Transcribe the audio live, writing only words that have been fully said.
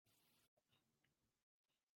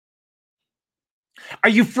Are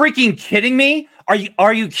you freaking kidding me?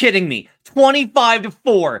 Are you kidding me?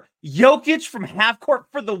 25-4. Jokic from half court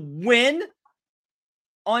for the win.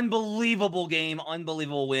 Unbelievable game,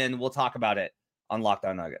 unbelievable win. We'll talk about it on Locked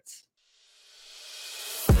On Nuggets.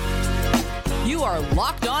 You are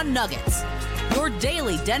Locked On Nuggets, your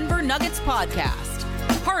daily Denver Nuggets podcast.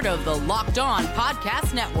 Part of the Locked On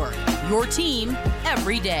Podcast Network, your team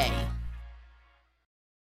every day.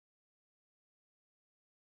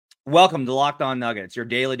 Welcome to Locked On Nuggets, your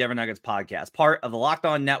daily Denver Nuggets podcast, part of the Locked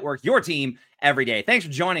On Network, your team every day. Thanks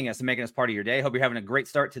for joining us and making us part of your day. Hope you're having a great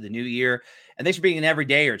start to the new year. And thanks for being an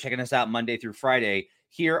everyday or checking us out Monday through Friday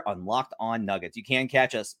here on Locked On Nuggets. You can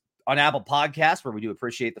catch us on Apple Podcasts, where we do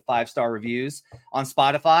appreciate the 5-star reviews, on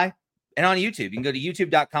Spotify, and on YouTube. You can go to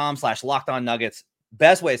youtube.com/LockedOnNuggets.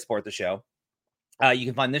 Best way to support the show. You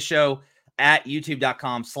can find this show at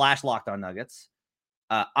youtube.com/LockedOnNuggets.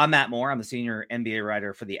 I'm Matt Moore. I'm the senior NBA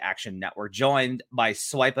writer for the Action Network, joined by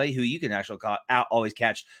Swipa, who you can actually always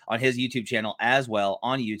catch on his YouTube channel as well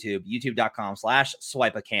on YouTube,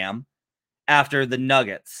 youtube.com/SwipaCam. After the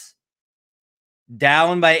Nuggets,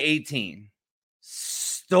 down by 18,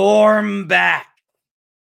 storm back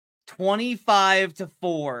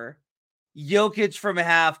 25-4. Jokic from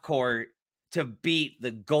half court to beat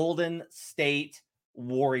the Golden State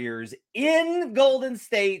Warriors in Golden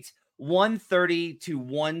State,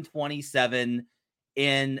 130-127,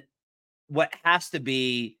 in what has to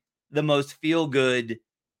be the most feel-good,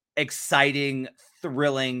 exciting,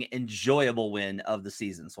 thrilling, enjoyable win of the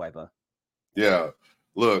season, Swipa. Yeah,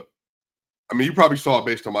 look, I mean, you probably saw it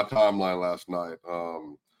based on my timeline last night.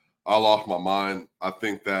 I lost my mind. I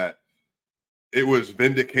think that it was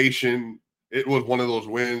vindication. It was one of those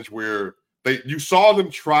wins where you saw them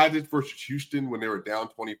try this versus Houston when they were down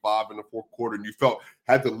 25 in the fourth quarter, and you felt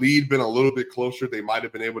had the lead been a little bit closer, they might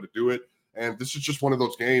have been able to do it. And this is just one of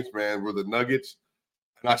those games, man, where the Nuggets,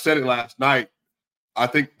 and I said it last night, I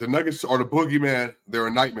think the Nuggets are the boogeyman. They're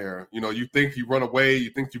a nightmare. You know, you think you run away, you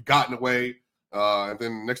think you've gotten away, and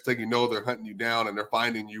then next thing you know, they're hunting you down and they're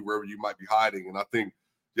finding you wherever you might be hiding. And I think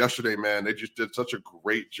yesterday, man, they just did such a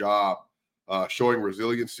great job showing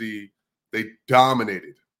resiliency. They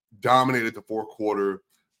dominated the fourth quarter.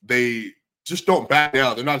 They just don't back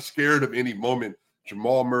down. They're not scared of any moment.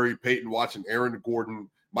 Jamal Murray, Peyton Watson, Aaron Gordon,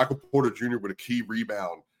 Michael Porter Jr. with a key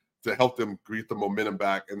rebound to help them get the momentum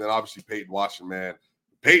back. And then obviously Peyton Watson, man.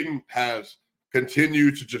 Peyton has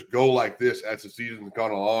continued to just go like this as the season has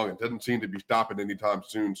gone along. It doesn't seem to be stopping anytime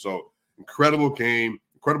soon. So incredible game,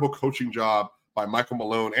 incredible coaching job by Michael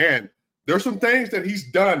Malone. And there's some things that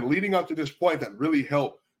he's done leading up to this point that really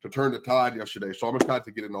helped to turn the tide yesterday. So I'm excited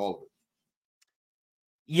to get into all of it.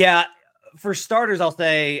 Yeah, for starters, I'll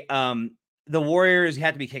say the Warriors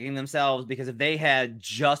had to be kicking themselves, because if they had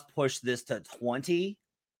just pushed this to 20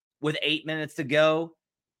 with 8 minutes to go,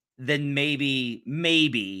 then maybe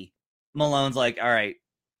Malone's like, all right,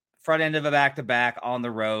 front end of a back-to-back on the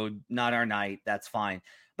road, not our night, that's fine.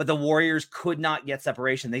 But the Warriors could not get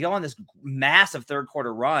separation. They go on this massive third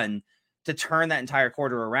quarter run to turn that entire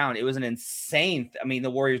quarter around. It was an insane. I mean,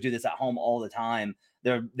 the Warriors do this at home all the time.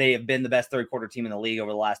 They have been the best third quarter team in the league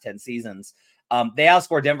over the last 10 seasons. They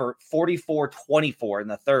outscored Denver 44-24 in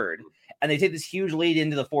the third, and they take this huge lead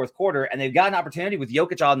into the fourth quarter, and they've got an opportunity with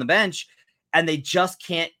Jokic on the bench, and they just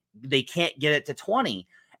can't get it to 20.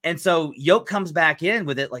 And so Jokic comes back in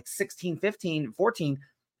with it like 16, 15, 14,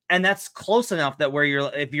 and that's close enough that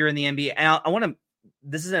if you're in the NBA, and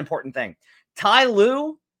this is an important thing. Ty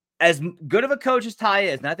Lue, as good of a coach as Ty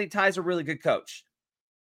is, and I think Ty's a really good coach,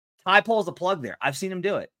 Ty pulls the plug there. I've seen him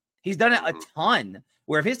do it. He's done it a ton,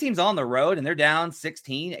 where if his team's on the road and they're down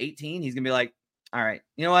 16, 18, he's going to be like, all right,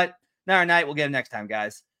 you know what? Not our night. We'll get him next time,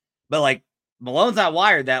 guys. But like, Malone's not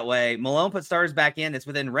wired that way. Malone puts starters back in. It's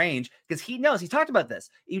within range, because he knows, he's talked about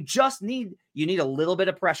this. You need a little bit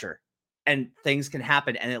of pressure, and things can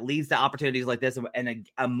happen. And it leads to opportunities like this, and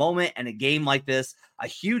a moment and a game like this, a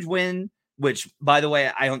huge win, which, by the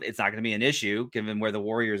way, it's not going to be an issue given where the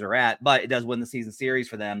Warriors are at, but it does win the season series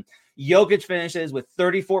for them. Jokic finishes with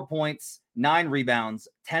 34 points, 9 rebounds,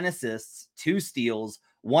 10 assists, 2 steals,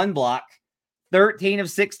 1 block, 13 of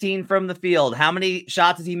 16 from the field. How many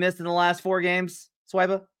shots has he missed in the last 4 games,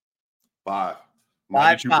 Swipa? 5.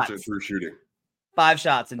 5 92% shots. true shooting. 5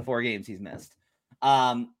 shots in 4 games he's missed.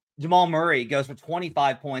 Jamal Murray goes for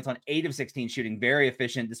 25 points on 8 of 16 shooting. Very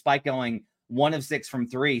efficient, despite going 1 of 6 from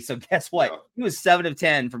 3. So guess what? Yeah. He was 7 of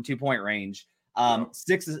 10 from 2-point range.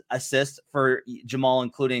 6 assists for Jamal,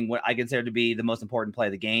 including what I consider to be the most important play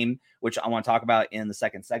of the game, which I want to talk about in the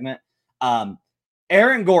second segment.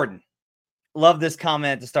 Aaron Gordon. Love this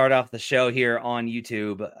comment to start off the show here on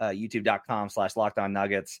YouTube,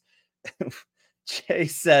 youtube.com/LockedOnNuggets.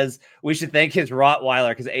 Chase says we should thank his Rottweiler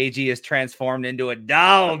because AG is transformed into a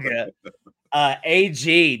dog.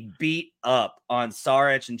 AG beat up on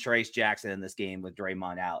Saric and Trace Jackson in this game with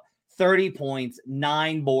Draymond out. 30 points,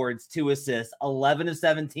 9 boards, 2 assists, 11 of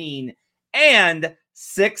 17, and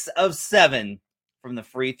 6 of 7 from the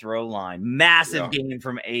free throw line. Massive game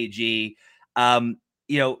from AG.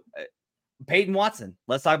 Peyton Watson,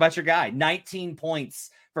 let's talk about your guy. 19 points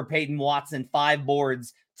for Peyton Watson, 5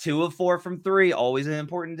 boards, 2 of 4 from 3. Always an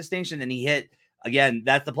important distinction. And he hit, again,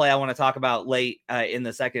 that's the play I want to talk about late in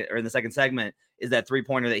the second segment, is that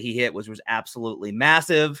 3-pointer that he hit, which was absolutely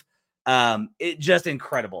massive. It just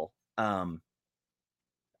incredible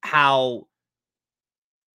how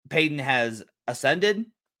Peyton has ascended.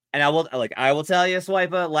 And I will tell you,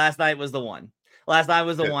 Swipa, last night was the one. Last night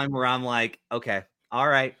was the one where I'm like, okay, all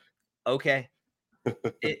right, okay.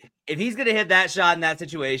 If he's going to hit that shot in that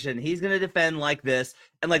situation, he's going to defend like this.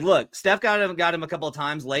 And look, Steph got him a couple of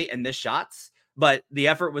times late and missed shots, but the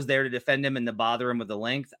effort was there to defend him and to bother him with the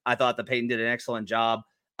length. I thought that Peyton did an excellent job.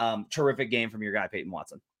 Terrific game from your guy, Peyton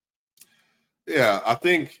Watson. Yeah, I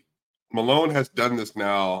think Malone has done this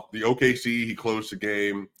now. The OKC, he closed the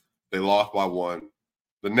game. They lost by 1.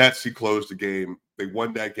 The Nets, he closed the game. They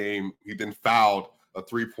won that game. He then fouled a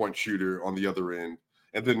 3-point shooter on the other end.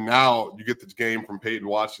 And then now you get this game from Peyton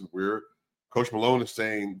Watson where Coach Malone is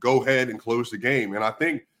saying, go ahead and close the game. And I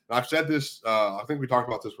think, I've said this, I think we talked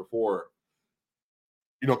about this before.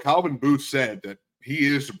 Calvin Booth said that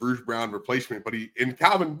he is the Bruce Brown replacement, but in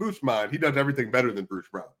Calvin Booth's mind, he does everything better than Bruce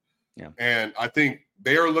Brown. Yeah. And I think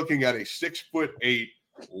they are looking at a 6'8",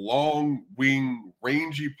 long wing,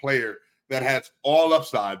 rangy player that has all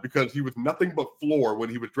upside because he was nothing but floor when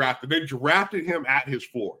he was drafted. They drafted him at his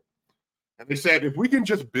floor. And they said, if we can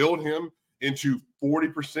just build him into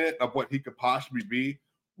 40% of what he could possibly be,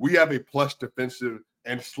 we have a plus defensive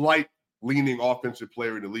and slight leaning offensive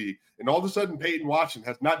player in the league. And all of a sudden, Peyton Watson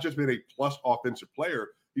has not just been a plus offensive player,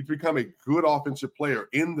 he's become a good offensive player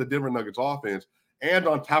in the Denver Nuggets offense. And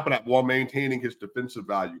on top of that, while maintaining his defensive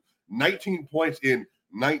value. 19 points in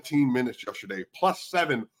 19 minutes yesterday, plus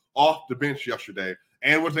 7 off the bench yesterday,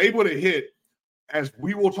 and was able to hit, as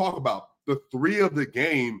we will talk about, the 3 of the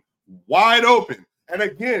game wide open. And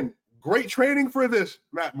again, great training for this,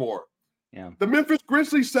 Matt Moore. Yeah. The Memphis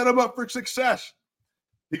Grizzlies set him up for success.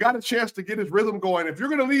 He got a chance to get his rhythm going. If you're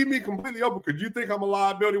going to leave me completely open, because you think I'm a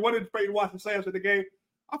liability, what did Peyton Watson say after the game?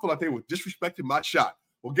 I feel like they were disrespecting my shot.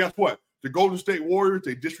 Well, guess what? The Golden State Warriors,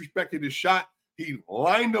 they disrespected his shot. He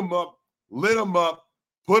lined them up, lit them up,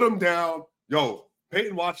 put them down. Yo,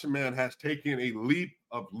 Peyton Watson, man, has taken a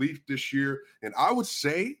leap this year. And I would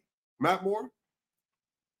say, Matt Moore,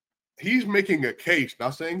 he's making a case.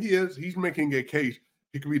 Not saying he is. He's making a case.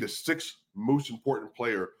 He could be the 6th most important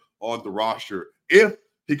player on the roster if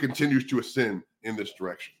he continues to ascend in this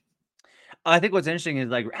direction. I think what's interesting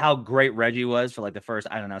is how great Reggie was for the first,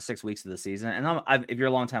 6 weeks of the season. And if you're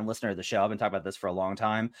a longtime listener of the show, I've been talking about this for a long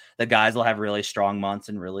time. The guys will have really strong months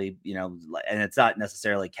and really, and it's not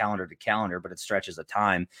necessarily calendar to calendar, but it stretches of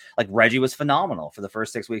time. Reggie was phenomenal for the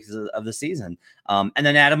first 6 weeks of the season. And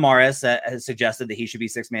then Adam Morris has suggested that he should be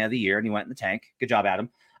 6th man of the year, and he went in the tank. Good job, Adam.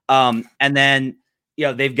 And then,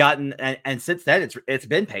 they've gotten, and since then it's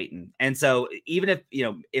been Peyton. And so even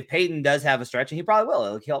if Peyton does have a stretch, and he probably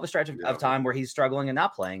will, he'll have a stretch of time where he's struggling and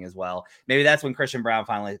not playing as well. Maybe that's when Christian Brown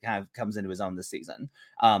finally kind of comes into his own this season.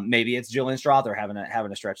 Maybe it's Julian Strother having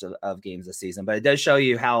a stretch of games this season, but it does show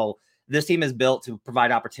you how this team is built to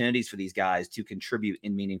provide opportunities for these guys to contribute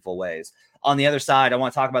in meaningful ways. On the other side, I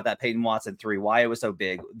want to talk about that Peyton Watson 3, why it was so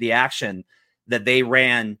big, the action that they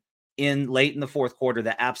ran late in the fourth quarter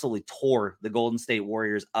that absolutely tore the Golden State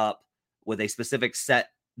Warriors up with a specific set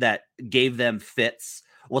that gave them fits.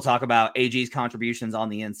 We'll talk about AG's contributions on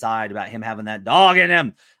the inside, about him having that dog in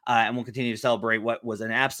him. And we'll continue to celebrate what was an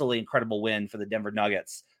absolutely incredible win for the Denver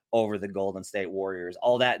Nuggets over the Golden State Warriors.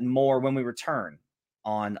 All that and more when we return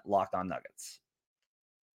on Locked On Nuggets.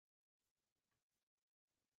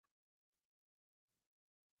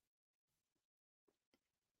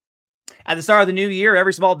 At the start of the new year,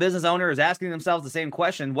 every small business owner is asking themselves the same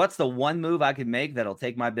question: what's the one move I can make that'll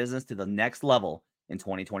take my business to the next level in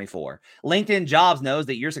 2024? LinkedIn Jobs knows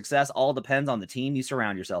that your success all depends on the team you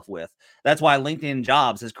surround yourself with. That's why LinkedIn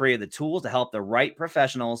Jobs has created the tools to help the right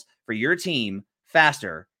professionals for your team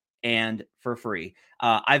faster and for free.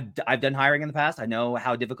 I've done hiring in the past. I know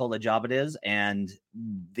how difficult a job it is. And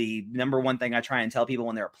the number one thing I try and tell people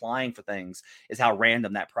when they're applying for things is how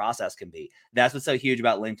random that process can be. That's what's so huge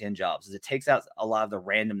about LinkedIn Jobs, is it takes out a lot of the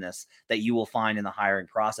randomness that you will find in the hiring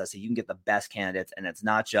process, so you can get the best candidates. And it's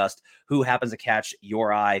not just who happens to catch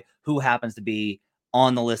your eye, who happens to be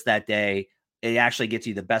on the list that day. it actually gets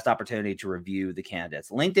you the best opportunity to review the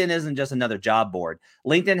candidates. LinkedIn isn't just another job board.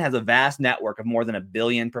 LinkedIn has a vast network of more than 1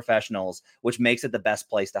 billion professionals, which makes it the best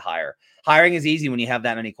place to hire. Hiring is easy when you have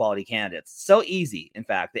that many quality candidates. So easy, in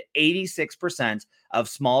fact, that 86% of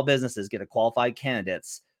small businesses get a qualified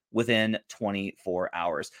candidates within 24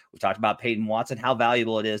 hours. We've talked about Peyton Watson, how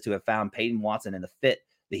valuable it is to have found Peyton Watson and the fit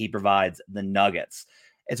that he provides the Nuggets.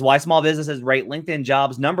 It's why small businesses rate LinkedIn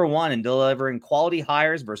jobs #1 in delivering quality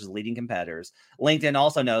hires versus leading competitors. LinkedIn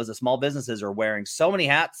also knows that small businesses are wearing so many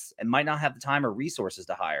hats and might not have the time or resources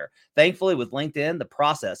to hire. Thankfully, with LinkedIn, the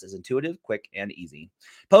process is intuitive, quick, and easy.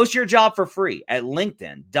 Post your job for free at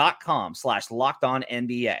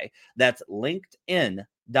linkedin.com/LockedOnNBA. That's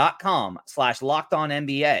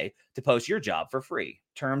LinkedIn.com/LockedOnNBA to post your job for free.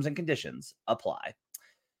 Terms and conditions apply.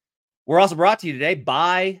 We're also brought to you today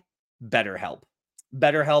by BetterHelp.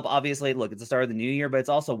 BetterHelp, obviously, look, it's the start of the new year, but it's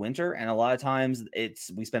also winter. And a lot of times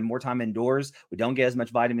we spend more time indoors. We don't get as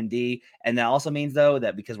much vitamin D. And that also means, though,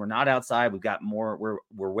 that because we're not outside, we've got more,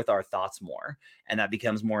 we're with our thoughts more. And that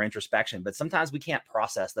becomes more introspection. But sometimes we can't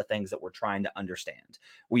process the things that we're trying to understand.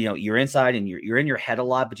 You're inside and you're in your head a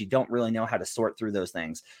lot, but you don't really know how to sort through those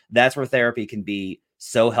things. That's where therapy can be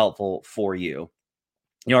so helpful for you.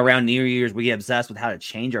 Around New Year's, we get obsessed with how to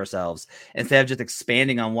change ourselves instead of just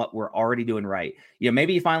expanding on what we're already doing right.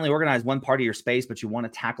 Maybe you finally organize one part of your space, but you want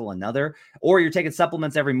to tackle another, or you're taking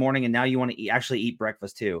supplements every morning and now you want to actually eat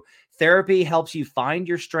breakfast too. Therapy helps you find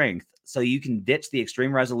your strength so you can ditch the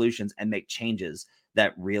extreme resolutions and make changes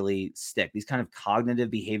that really stick. These kind of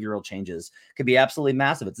cognitive behavioral changes could be absolutely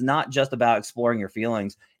massive. It's not just about exploring your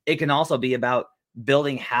feelings. It can also be about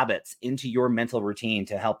building habits into your mental routine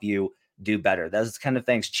to help you do better. Those kind of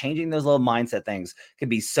things, changing those little mindset things can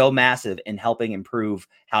be so massive in helping improve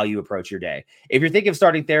how you approach your day. If you're thinking of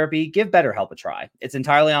starting therapy, give BetterHelp a try. It's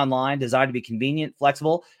entirely online, designed to be convenient,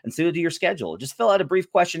 flexible, and suited to your schedule. Just fill out a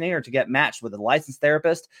brief questionnaire to get matched with a licensed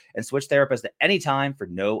therapist and switch therapists at any time for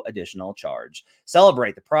no additional charge.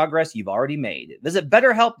 Celebrate the progress you've already made. Visit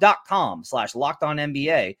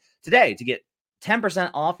BetterHelp.com/LockedOnNBA today to get 10%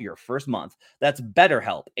 off your first month. That's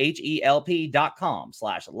BetterHelp,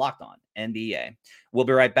 HELP.com/LockedOnNBA. We'll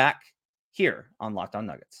be right back here on Locked On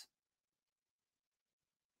Nuggets.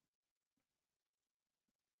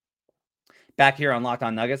 Back here on Locked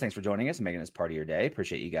On Nuggets. Thanks for joining us and making this part of your day.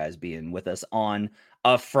 Appreciate you guys being with us on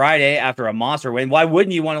a Friday after a monster win. Why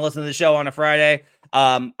wouldn't you want to listen to the show on a Friday?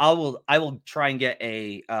 I will try and get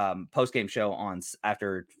a post-game show on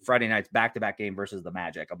after Friday night's back-to-back game versus the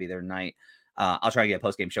Magic. I'll be there tonight. I'll try to get a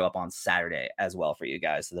post-game show up on Saturday as well for you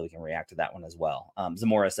guys so that we can react to that one as well.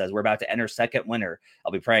 Zamora says, we're about to enter second winter.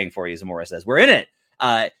 I'll be praying for you. Zamora says, we're in it.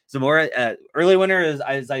 Zamora, early winter is,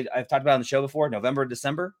 as I've talked about on the show before, November,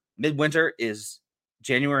 December. Midwinter is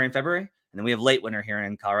January and February. And then we have late winter here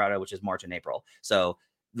in Colorado, which is March and April. So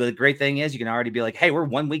the great thing is you can already be like, hey, we're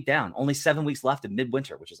 1 week down. Only 7 weeks left in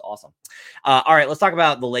midwinter, which is awesome. All right, let's talk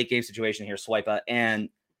about the late game situation here, Swipa. And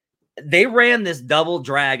they ran this double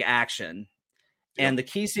drag action. And the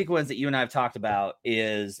key sequence that you and I have talked about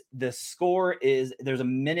is the score is there's a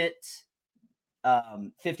minute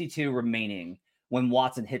 52 remaining when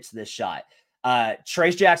Watson hits this shot.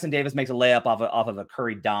 Trace Jackson Davis makes a layup off of a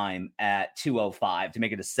Curry dime at 2:05 to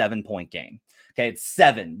make it a 7-point game. Okay, it's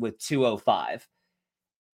 7 with 2:05.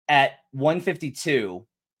 At 1:52,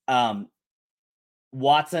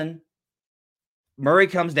 Watson, Murray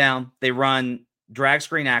comes down. They run drag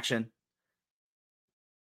screen action.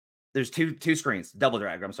 There's two screens, double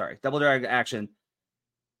drag action.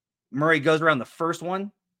 Murray goes around the first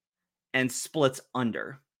one and splits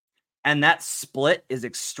under. And that split is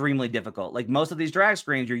extremely difficult. Like most of these drag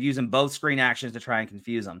screens, you're using both screen actions to try and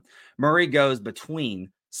confuse them. Murray goes between,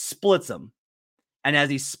 splits them. And as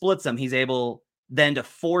he splits them, he's able then to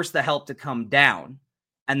force the help to come down.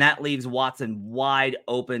 And that leaves Watson wide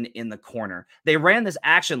open in the corner. They ran this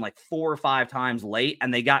action like 4 or 5 times late,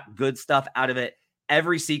 and they got good stuff out of it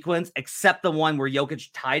every sequence except the one where Jokic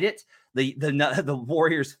tied it. The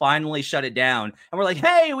Warriors finally shut it down, and we're like,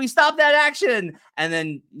 "Hey, we stopped that action!" And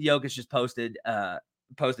then Jokic just posted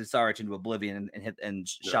Saric into oblivion and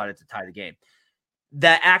shot it to tie the game.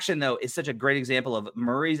 That action, though, is such a great example of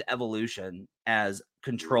Murray's evolution as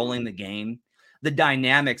controlling the game. The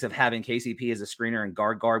dynamics of having KCP as a screener and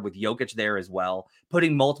guard with Jokic there as well,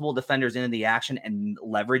 putting multiple defenders into the action and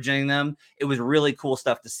leveraging them. It was really cool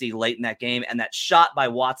stuff to see late in that game. And that shot by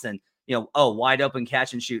Watson, wide open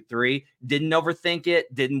catch and shoot 3. Didn't overthink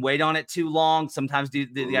it. Didn't wait on it too long. Sometimes the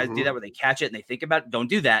guys do that where they catch it and they think about it. Don't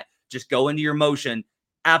do that. Just go into your motion.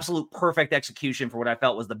 Absolute perfect execution for what I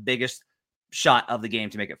felt was the biggest shot of the game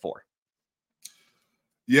to make it 4.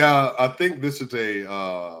 Yeah, I think this is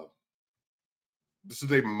a this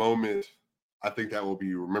is a moment I think that will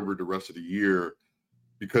be remembered the rest of the year,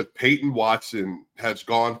 because Peyton Watson has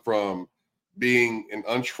gone from being an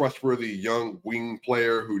untrustworthy young wing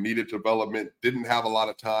player who needed development, didn't have a lot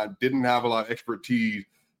of time, didn't have a lot of expertise.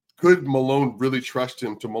 Could Malone really trust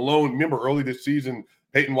him? To Malone, remember early this season,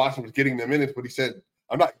 Peyton Watson was getting the minutes, but he said,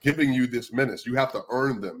 I'm not giving you this minutes. You have to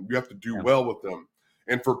earn them. You have to do well with them.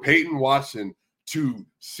 And for Peyton Watson to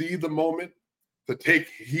see the moment, to take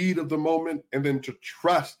heed of the moment, and then to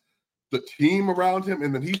trust the team around him.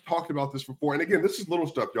 And then he's talked about this before. And again, this is little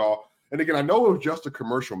stuff, y'all. And again, I know it was just a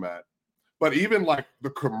commercial, Matt, but even like the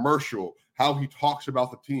commercial, how he talks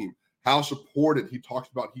about the team, how supported he talks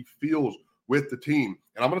about he feels with the team.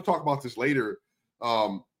 And I'm going to talk about this later.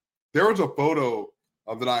 There was a photo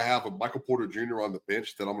that I have of Michael Porter Jr. on the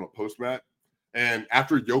bench that I'm going to post, Matt. And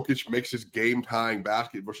after Jokic makes his game-tying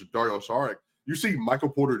basket versus Dario Saric, you see Michael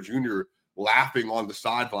Porter Jr. laughing on the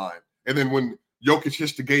sideline. And then when Jokic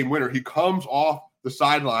hits the game winner, he comes off the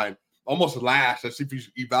sideline, almost laughs as if he's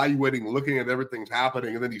evaluating, looking at everything's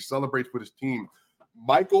happening, and then he celebrates with his team.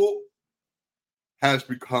 Michael has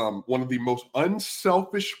become one of the most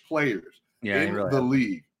unselfish players in the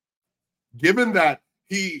league. Given that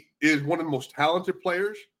he is one of the most talented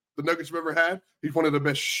players the Nuggets have ever had, he's one of the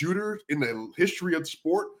best shooters in the history of the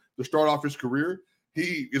sport to start off his career.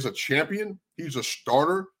 He is a champion. He's a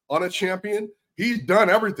starter on a champion. He's done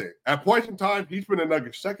everything. At points in time, he's been the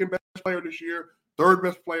Nuggets' second best player this year, third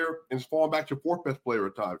best player, and has fallen back to fourth best player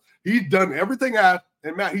at times. He's done everything and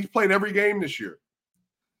Matt, he's played every game this year.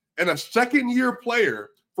 And a second-year player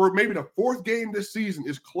for maybe the fourth game this season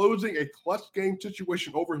is closing a clutch game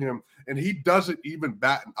situation over him, and he doesn't even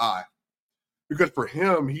bat an eye. Because for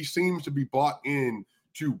him, he seems to be bought in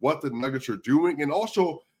to what the Nuggets are doing. And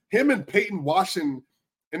also, him and Peyton Watson,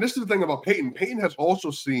 and this is the thing about Peyton. Peyton has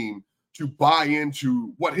also seemed to buy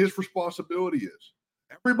into what his responsibility is.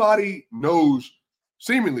 Everybody knows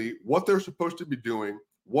seemingly what they're supposed to be doing,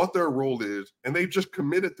 what their role is, and they've just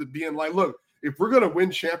committed to being like, look, if we're going to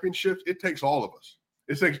win championships, it takes all of us.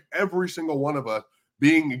 It takes every single one of us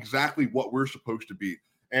being exactly what we're supposed to be.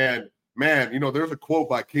 And man, there's a quote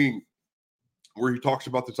by King where he talks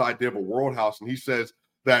about this idea of a world house, and he says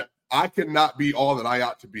that I cannot be all that I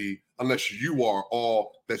ought to be unless you are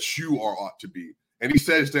all that you ought to be. And he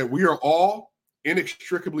says that we are all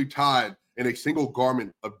inextricably tied in a single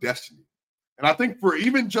garment of destiny. And I think for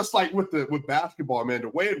even just like with basketball, man, the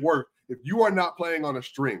way it works, if you are not playing on a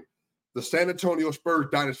string, the San Antonio Spurs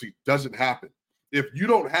dynasty doesn't happen. If you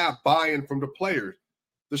don't have buy-in from the players,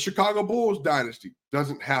 the Chicago Bulls dynasty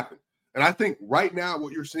doesn't happen. And I think right now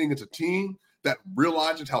what you're seeing is a team that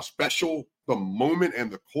realizes how special the moment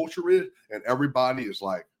and the culture is, and everybody is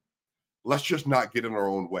like, let's just not get in our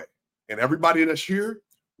own way. And everybody that's here,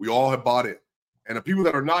 we all have bought in. And the people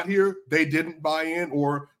that are not here, they didn't buy in,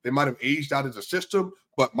 or they might have aged out of the system.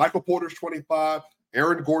 But Michael Porter's 25,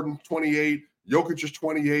 Aaron Gordon's 28, Jokic is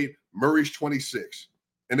 28, Murray's 26.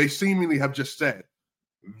 And they seemingly have just said,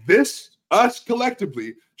 us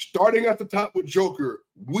collectively, starting at the top with Joker,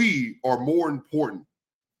 we are more important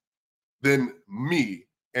than me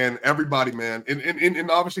and everybody, man.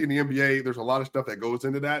 And obviously in the NBA, there's a lot of stuff that goes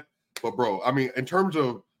into that. But, bro, I mean, in terms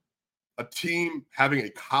of a team having a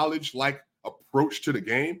college-like approach to the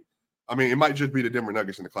game, I mean, it might just be the Denver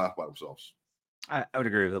Nuggets in the class by themselves. I would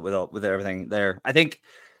agree with everything there. I think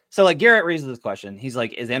so. Like Garrett raises this question. He's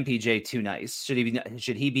like, "Is MPJ too nice? Should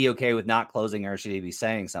he be okay with not closing, or should he be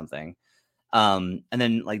saying something?" And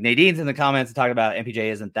then like Nadine's in the comments talking about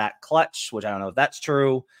MPJ isn't that clutch, which I don't know if that's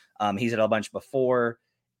true. He's said a bunch before.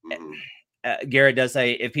 Garrett does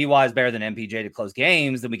say if PY is better than MPJ to close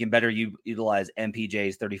games, then we can better utilize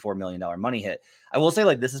MPJ's $34 million money hit. I will say,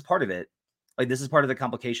 like, this is part of it. Like, this is part of the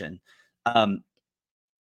complication.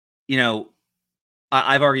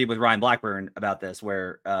 I've argued with Ryan Blackburn about this,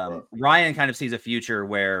 where Ryan kind of sees a future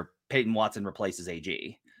where Peyton Watson replaces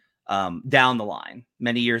AG down the line,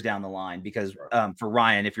 many years down the line, because for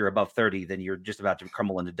Ryan, if you're above 30, then you're just about to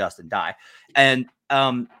crumble into dust and die. And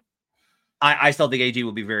I still think AG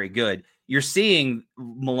will be very good. You're seeing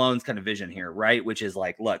Malone's kind of vision here, right? Which is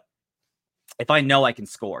like, look, if I know I can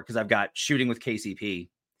score, because I've got shooting with KCP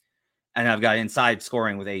and I've got inside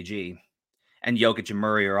scoring with AG, and Jokic and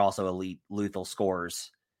Murray are also elite lethal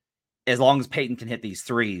scorers. As long as Peyton can hit these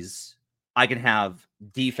threes, I can have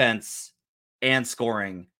defense and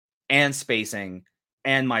scoring and spacing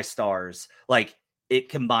and my stars. Like, it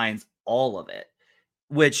combines all of it,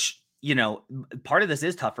 which, part of this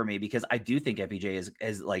is tough for me because I do think MPJ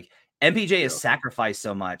has sacrificed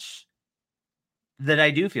so much that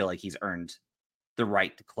I do feel like he's earned the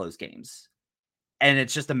right to close games. And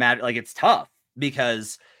it's just a matter, like, it's tough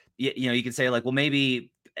because you can say like, well,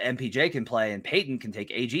 maybe MPJ can play and Peyton can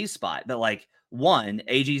take AG's spot. But like, one,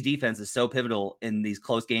 AG's defense is so pivotal in these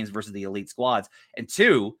close games versus the elite squads. And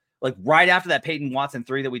two, like right after that Peyton Watson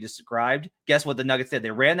 3 that we described, guess what the Nuggets did?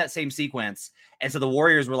 They ran that same sequence. And so the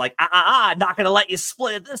Warriors were like, not going to let you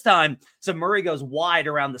split it this time. So Murray goes wide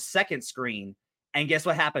around the second screen. And guess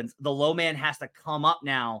what happens? The low man has to come up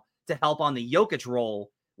now to help on the Jokic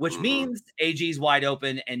roll, which means AG's wide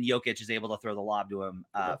open and Jokic is able to throw the lob to him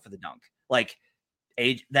for the dunk. Like,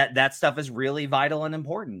 that stuff is really vital and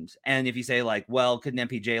important. And if you say like, well, couldn't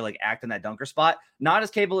MPJ like act in that dunker spot? Not as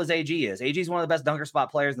capable as AG is. AG is one of the best dunker spot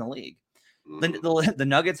players in the league. The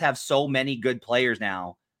Nuggets have so many good players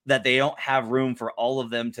now that they don't have room for all of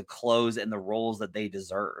them to close in the roles that they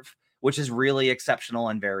deserve, which is really exceptional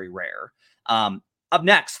and very rare. Up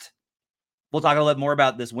next, we'll talk a little bit more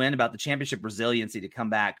about this win, about the championship resiliency to come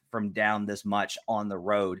back from down this much on the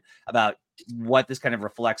road, about what this kind of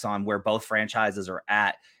reflects on where both franchises are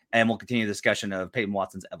at. And we'll continue the discussion of Peyton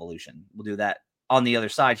Watson's evolution. We'll do that on the other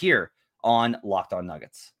side here on Locked On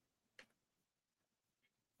Nuggets.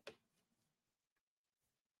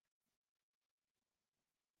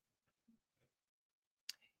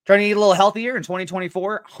 Trying to eat a little healthier in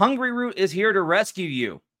 2024? Hungry Root is here to rescue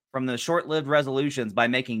you from the short-lived resolutions by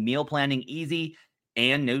making meal planning easy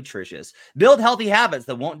and nutritious. Build healthy habits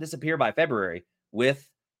that won't disappear by February with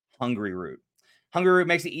Hungry Root. Hungry Root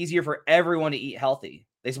makes it easier for everyone to eat healthy.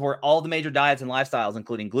 They support all the major diets and lifestyles,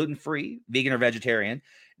 including gluten-free, vegan or vegetarian,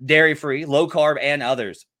 dairy-free, low-carb, and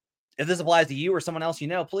others. If this applies to you or someone else you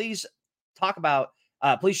know, please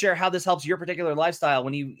please share how this helps your particular lifestyle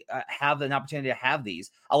when you have an opportunity to have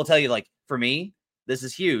these. I will tell you, like, for me, this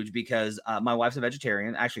is huge because my wife's a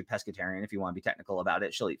vegetarian, actually pescatarian, if you want to be technical about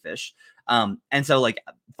it. She'll eat fish. And so like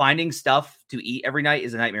finding stuff to eat every night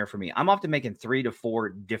is a nightmare for me. I'm often making 3 to 4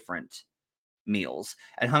 different meals,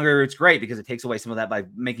 and Hungry Root's great because it takes away some of that by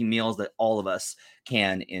making meals that all of us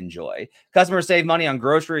can enjoy. Customers save money on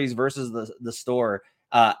groceries versus the store,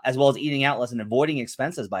 as well as eating out less and avoiding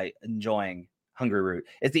expenses by enjoying Hungry Root.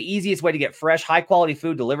 It's the easiest way to get fresh, high quality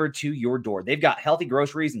food delivered to your door. They've got healthy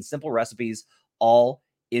groceries and simple recipes all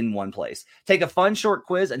in one place. Take a fun short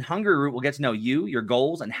quiz and Hungry Root will get to know you, your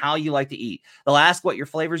goals, and how you like to eat. They'll ask what your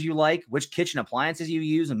flavors you like, which kitchen appliances you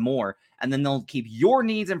use, and more. And then they'll keep your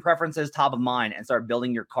needs and preferences top of mind and start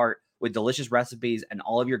building your cart with delicious recipes and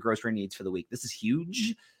all of your grocery needs for the week. This is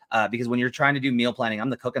huge because when you're trying to do meal planning, I'm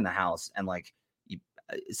the cook in the house, and like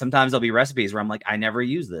sometimes there'll be recipes where I'm like, I never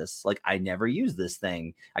use this. Like, I never use this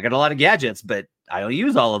thing. I got a lot of gadgets, but I don't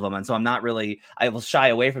use all of them. And so I will shy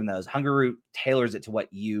away from those. Hungry Root tailors it to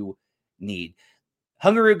what you need.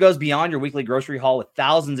 Hungry Root goes beyond your weekly grocery haul with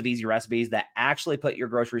thousands of easy recipes that actually put your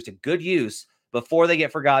groceries to good use before they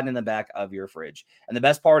get forgotten in the back of your fridge. And the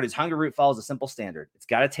best part is Hungry Root follows a simple standard. It's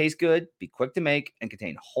got to taste good, be quick to make, and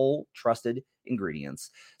contain whole, trusted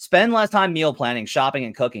ingredients. Spend less time meal planning, shopping,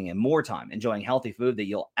 and cooking, and more time enjoying healthy food that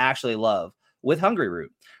you'll actually love with Hungry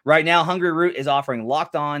Root. Right now, Hungry Root is offering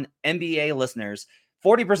Locked On NBA listeners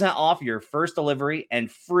 40% off your first delivery and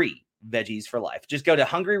free veggies for life. Just go to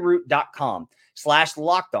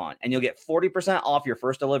hungryroot.com/lockedon and you'll get 40% off your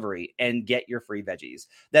first delivery and get your free veggies.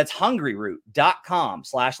 That's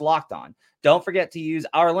hungryroot.com/lockedon. Don't forget to use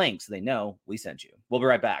our link so they know we sent you. We'll be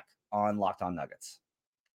right back on Locked On Nuggets.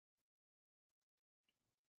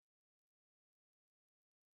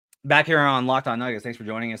 Back here on Locked On Nuggets. Thanks for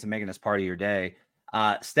joining us and making us part of your day.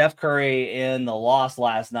 Steph Curry in the loss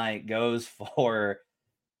last night goes for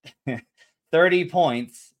 30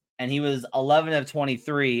 points, and he was 11 of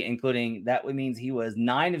 23, including that means he was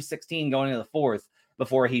 9 of 16 going into the fourth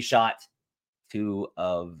before he shot 2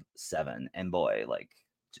 of 7. And boy, like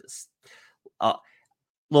just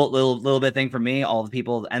little bit thing for me, all the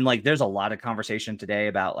people, and like there's a lot of conversation today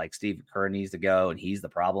about like Steve Kerr needs to go and he's the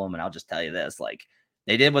problem. And I'll just tell you this, like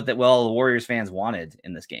they did what the Warriors fans wanted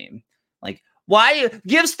in this game. Like, why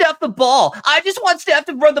give Steph the ball? I just want Steph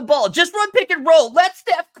to run the ball. Just run pick and roll. Let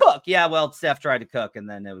Steph cook. Yeah, well, Steph tried to cook and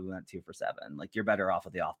then we went 2 for 7. Like, you're better off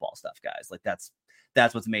with the off-ball stuff, guys. Like, that's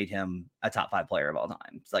what's made him a top 5 player of all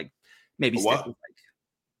time. It's like maybe Steph was like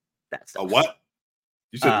that stuff. A what?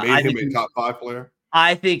 You said made him a top 5 player?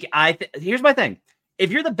 I think here's my thing.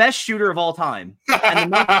 If you're the best shooter of all time, okay,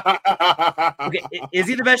 is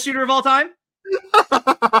he the best shooter of all time?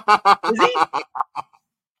 Is he?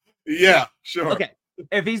 Yeah, sure. Okay.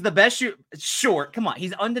 If he's the best shooter, come on.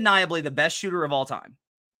 He's undeniably the best shooter of all time.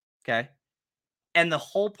 Okay. And the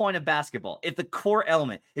whole point of basketball, if the core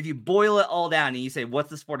element, if you boil it all down and you say, what's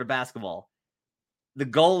the sport of basketball? The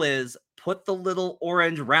goal is put the little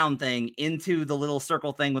orange round thing into the little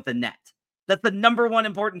circle thing with the net. That's the number one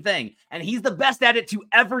important thing. And he's the best at it to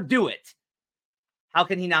ever do it. How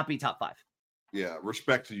can he not be top 5? Yeah,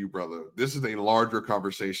 respect to you, brother. This is a larger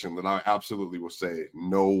conversation that I absolutely will say,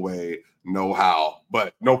 no way, no how,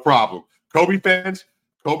 but no problem. Kobe fans,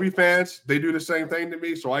 they do the same thing to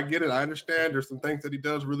me, so I get it. I understand there's some things that he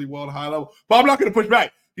does really well at a high level, but I'm not going to push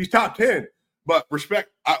back. He's top 10, but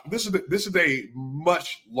respect. This is a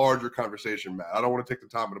much larger conversation, Matt. I don't want to take the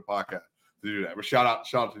time of the podcast to do that, but shout out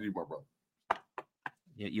to you, my brother.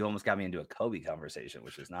 You almost got me into a Kobe conversation,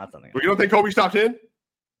 which is not something. But you don't think Kobe's top 10?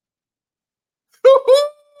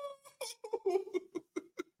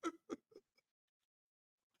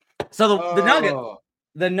 So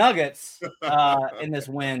the Nuggets in this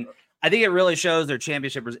win, I think it really shows their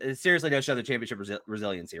championship. It seriously does show their championship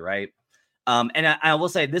resiliency, right? And I will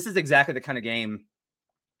say this is exactly the kind of game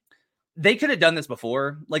they could have done this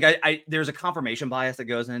before. Like there's a confirmation bias that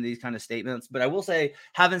goes into these kind of statements, but I will say,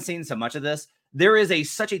 haven't seen so much of this. There is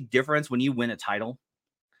such a difference when you win a title,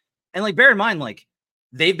 and like bear in mind, like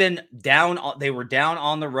they've been down. They were down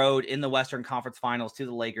on the road in the Western Conference Finals to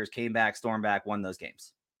the Lakers, came back, stormed back, won those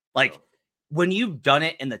games. Like when you've done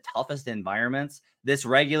it in the toughest environments, this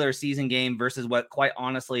regular season game versus what quite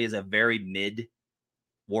honestly is a very mid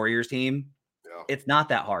Warriors team, it's not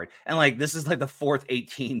that hard. And like this is like the 4th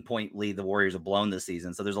 18-point lead the Warriors have blown this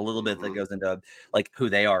season. So there's a little bit that goes into like who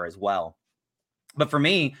they are as well. But for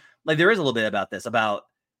me, like there is a little bit about this, about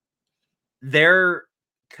their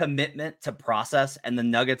commitment to process and the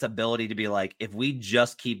Nuggets' ability to be like, if we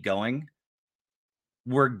just keep going,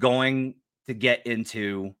 we're going to get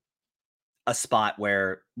into a spot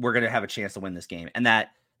where we're going to have a chance to win this game. And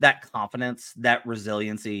that confidence, that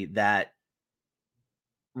resiliency, that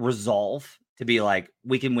resolve to be like,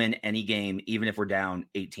 we can win any game, even if we're down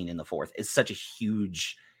 18 in the 4th, is such a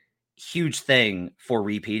huge, huge thing for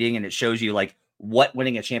repeating. And it shows you like what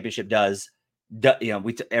winning a championship does.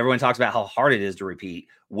 Everyone talks about how hard it is to repeat.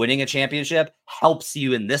 Winning a championship helps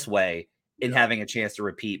you in this way in having a chance to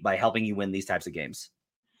repeat by helping you win these types of games.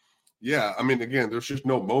 Yeah, I mean, again, there's just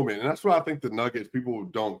no moment. And that's what I think the Nuggets, people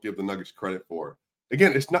don't give the Nuggets credit for.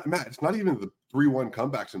 Again, it's not even the 3-1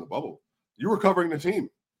 comebacks in the bubble. You were covering the team.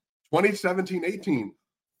 2017-18,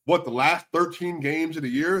 the last 13 games of the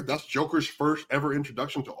year, that's Joker's first ever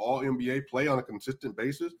introduction to all NBA play on a consistent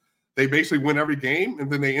basis. They basically win every game, and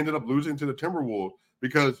then they ended up losing to the Timberwolves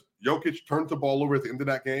because Jokic turned the ball over at the end of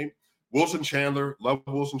that game. Wilson Chandler, love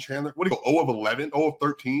Wilson Chandler. What do you go, 0 of 11, 0 of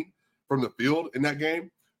 13 from the field in that game?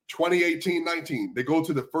 2018-19, they go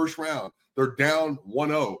to the first round. They're down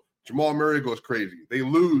 1-0. Jamal Murray goes crazy. They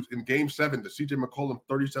lose in Game 7 to CJ McCollum,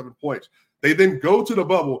 37 points. They then go to the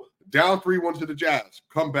bubble, down 3-1 to the Jazz,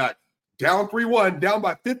 come back, down 3-1, down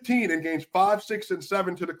by 15 in Games 5, 6, and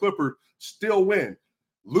 7 to the Clippers, still win.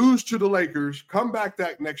 Lose to the Lakers, come back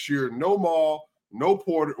that next year, no Maul, no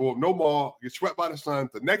Porter, or no Maul, get swept by the Suns.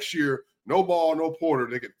 The next year, no Maul, no Porter.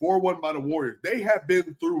 They get 4-1 by the Warriors. They have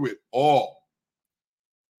been through it all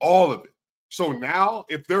of it. So now,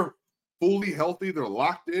 if they're fully healthy, they're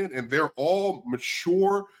locked in, and they're all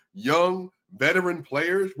mature, young, veteran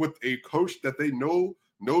players with a coach that they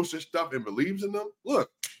knows this stuff and believes in them.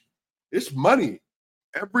 Look, it's money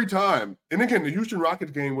every time. And again, the Houston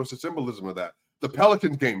Rockets game was the symbolism of that. The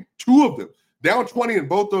Pelicans game, 2 of them, down 20 in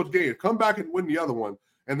both those games, come back and win the other one,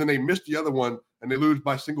 and then they miss the other one, and they lose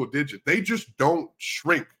by single digit. They just don't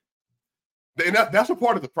shrink. And that's a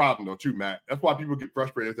part of the problem, though, too, Matt. That's why people get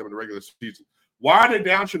frustrated with them in the regular season. Why are they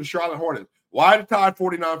down to the Charlotte Hornets? Why are they tied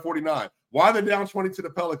 49-49? Why are they down 20 to the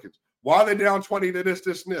Pelicans? Why are they down 20 to this,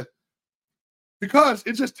 and this? Because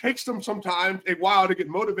it just takes them sometimes a while to get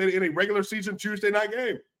motivated in a regular season Tuesday night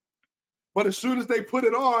game. But as soon as they put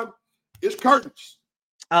it on, it's curtains.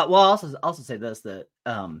 Well, I'll also say this, that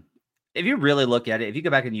if you really look at it, if you go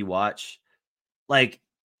back and you watch, like,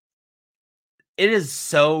 it is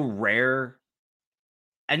so rare.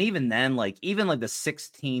 And even then, even the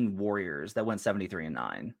 16 Warriors that went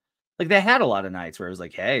 73-9, like they had a lot of nights where it was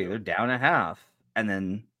like, hey, they're down a half and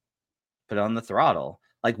then put on the throttle.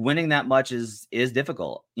 Like winning that much is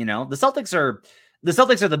difficult. You know, the Celtics are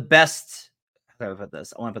the best. How do I put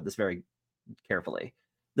this? I want to put this very carefully.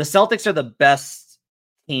 The Celtics are the best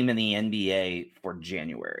team in the NBA for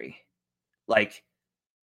January. Like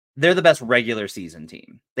they're the best regular season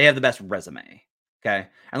team. They have the best resume. Okay.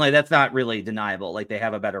 And like, that's not really deniable. Like they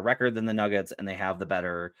have a better record than the Nuggets and they have the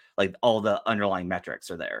better, like all the underlying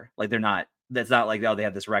metrics are there. Like that's not like, oh, they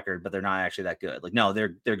have this record, but they're not actually that good. Like, no,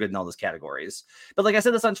 they're good in all those categories. But like I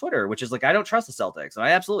said this on Twitter, which is like, I don't trust the Celtics. And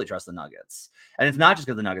I absolutely trust the Nuggets. And it's not just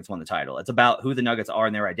because the Nuggets won the title. It's about who the Nuggets are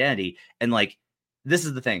and their identity. And like, this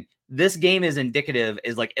is the thing. This game is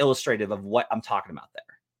like illustrative of what I'm talking about there.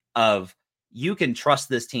 Of you can trust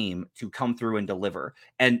this team to come through and deliver.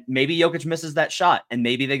 And maybe Jokic misses that shot, and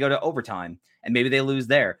maybe they go to overtime, and maybe they lose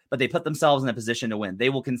there, but they put themselves in a position to win. They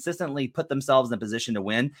will consistently put themselves in a position to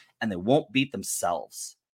win, and they won't beat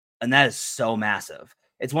themselves. And that is so massive.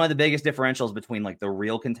 It's one of the biggest differentials between like the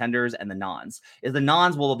real contenders and the nons. Is the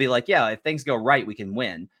nons will be like, yeah, if things go right, we can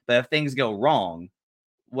win. But if things go wrong,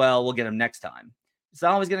 well, we'll get them next time. It's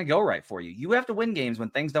not always going to go right for you. You have to win games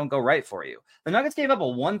when things don't go right for you. The Nuggets gave up a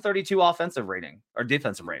 132 offensive rating or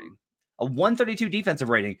defensive rating, a 132 defensive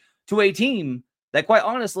rating to a team that quite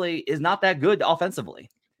honestly is not that good offensively.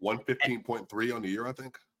 115.3 on the year, I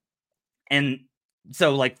think. And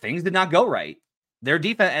so like things did not go right. Their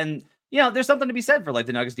defense, and there's something to be said for like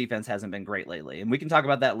the Nuggets defense hasn't been great lately. And we can talk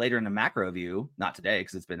about that later in the macro view, not today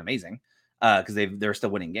because it's been amazing because they're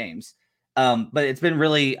still winning games. But it's been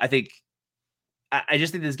really, I think, I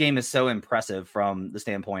just think this game is so impressive from the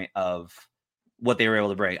standpoint of what they were able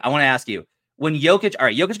to bring. I want to ask you, when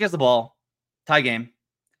Jokic gets the ball, tie game,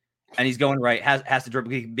 and he's going right, has to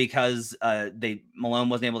dribble because Malone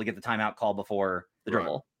wasn't able to get the timeout call before the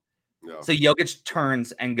dribble. Right. Yeah. So Jokic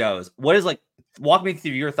turns and goes. What is walk me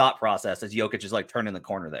through your thought process as Jokic is turning the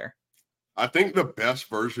corner there? I think the best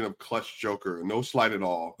version of clutch Joker, no slight at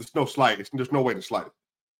all. There's no slight. There's no way to slide it.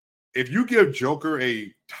 If you give Joker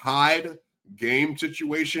a tied game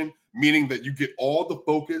situation, meaning that you get all the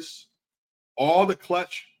focus, all the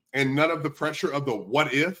clutch, and none of the pressure of the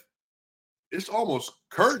what if, it's almost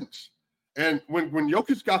curtains. And when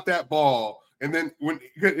Jokic got that ball, and then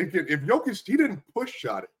if Jokic, he didn't push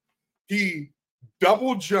shot it, he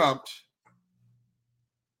double jumped,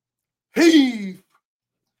 and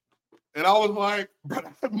I was like, bro,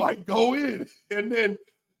 that might go in. And then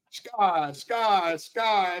sky.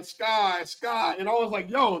 And I was like,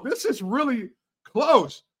 yo, this is really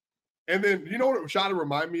close. And then, you know what it shot to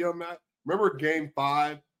remind me of, Matt? Remember game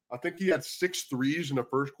 5? I think he had 6 threes in the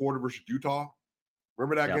first quarter versus Utah.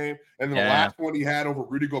 Remember that game? And then the last one he had over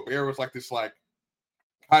Rudy Gobert was like this,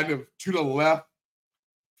 kind of to the left,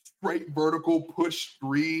 straight vertical push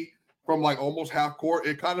 3 from almost half court.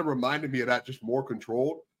 It kind of reminded me of that, just more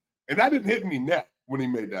controlled. And that didn't hit me net when he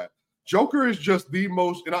made that. Joker is just the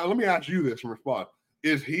most, and let me ask you this in response.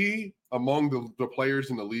 Is he, among the players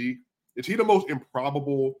in the league, is he the most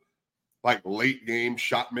improbable, late game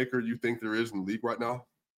shot maker you think there is in the league right now?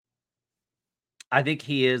 I think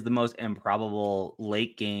he is the most improbable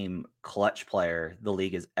late game clutch player the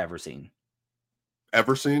league has ever seen.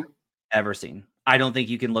 Ever seen? Ever seen. I don't think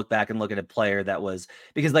you can look back and look at a player that was,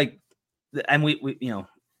 because and we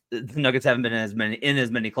the Nuggets haven't been in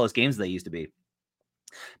as many close games as they used to be.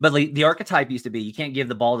 But the archetype used to be you can't give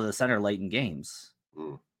the ball to the center late in games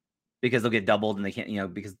because they'll get doubled and they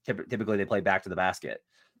can't, because typically they play back to the basket.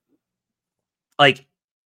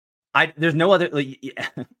 There's no other,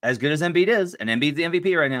 as good as Embiid is, and Embiid's the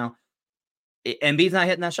MVP right now, Embiid's not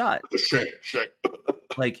hitting that shot. Shake.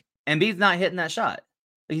 Embiid's not hitting that shot.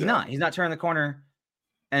 He's not turning the corner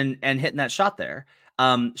and hitting that shot there.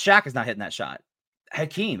 Shaq is not hitting that shot.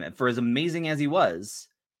 Hakeem, for as amazing as he was,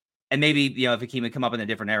 and maybe, if Hakeem had come up in a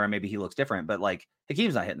different era, maybe he looks different, but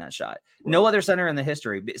Hakeem's not hitting that shot. Right. No other center in the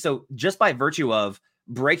history. So just by virtue of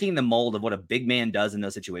breaking the mold of what a big man does in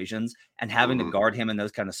those situations and having to guard him in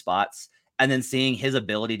those kind of spots, and then seeing his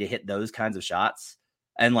ability to hit those kinds of shots,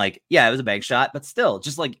 and it was a bank shot, but still,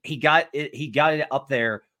 just he got it up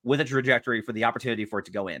there with a trajectory for the opportunity for it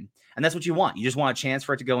to go in. And that's what you want. You just want a chance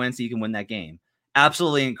for it to go in so you can win that game.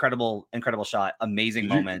 Absolutely incredible shot. Amazing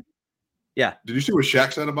moment. Yeah. Did you see what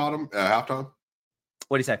Shaq said about him at halftime?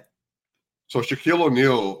 What did he say? So Shaquille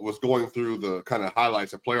O'Neal was going through the kind of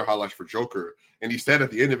highlights and player highlights for Joker. And he said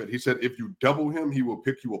at the end of it, he said, if you double him, he will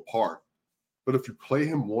pick you apart. But if you play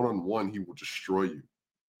him one-on-one, he will destroy you.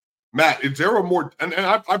 Matt, is there a more, and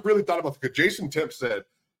I've really thought about it, because Jason Temp said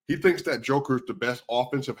he thinks that Joker is the best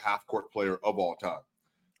offensive half-court player of all time.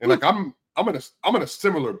 And I'm in a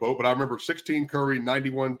similar boat, but I remember 16 Curry,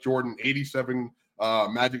 91 Jordan, 87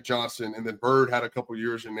 Magic Johnson, and then Bird had a couple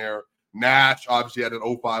years in there. Nash obviously had an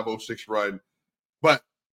 05-06 run. But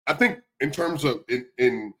I think in terms of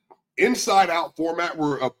in inside-out format,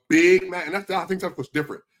 we're a big man, and I think that's what's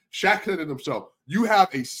different. Shaq said it himself. You have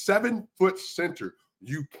a 7-foot center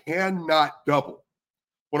you cannot double,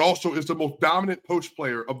 but also is the most dominant post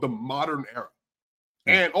player of the modern era.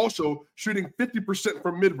 And also shooting 50%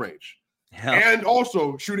 from mid-range. And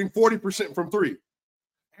also shooting 40% from 3.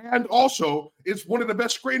 And also is one of the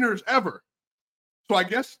best screeners ever. So I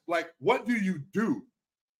guess, what do? You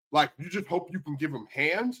just hope you can give him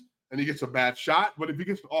hands and he gets a bad shot. But if he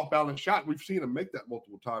gets an off-balance shot, we've seen him make that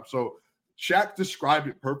multiple times. So Shaq described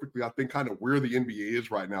it perfectly. I think kind of where the NBA is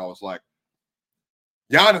right now is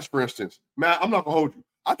Giannis, for instance, man, I'm not gonna hold you.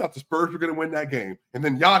 I thought the Spurs were gonna win that game, and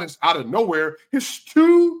then Giannis out of nowhere, his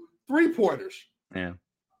 2 3-pointers. Yeah,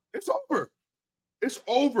 it's over. It's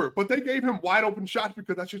over. But they gave him wide open shots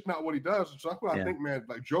because that's just not what he does. So that's what I think, man.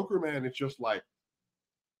 Like Joker, man, it's just like,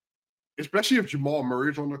 especially if Jamal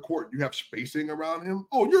Murray's on the court, you have spacing around him.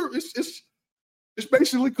 Oh, it's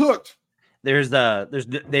basically cooked. They are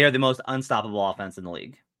the most unstoppable offense in the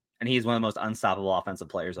league. And he's one of the most unstoppable offensive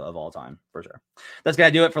players of all time, for sure. That's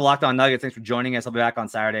going to do it for Locked On Nuggets. Thanks for joining us. I'll be back on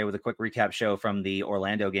Saturday with a quick recap show from the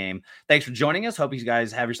Orlando game. Thanks for joining us. Hope you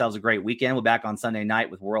guys have yourselves a great weekend. We'll be back on Sunday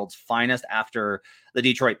night with World's Finest after the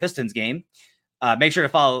Detroit Pistons game. Make sure to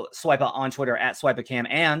follow Swipe on Twitter at SwipeAcam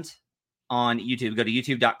and on YouTube. Go to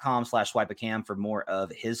youtube.com/SwipeAcam for more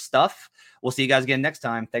of his stuff. We'll see you guys again next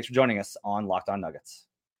time. Thanks for joining us on Locked On Nuggets.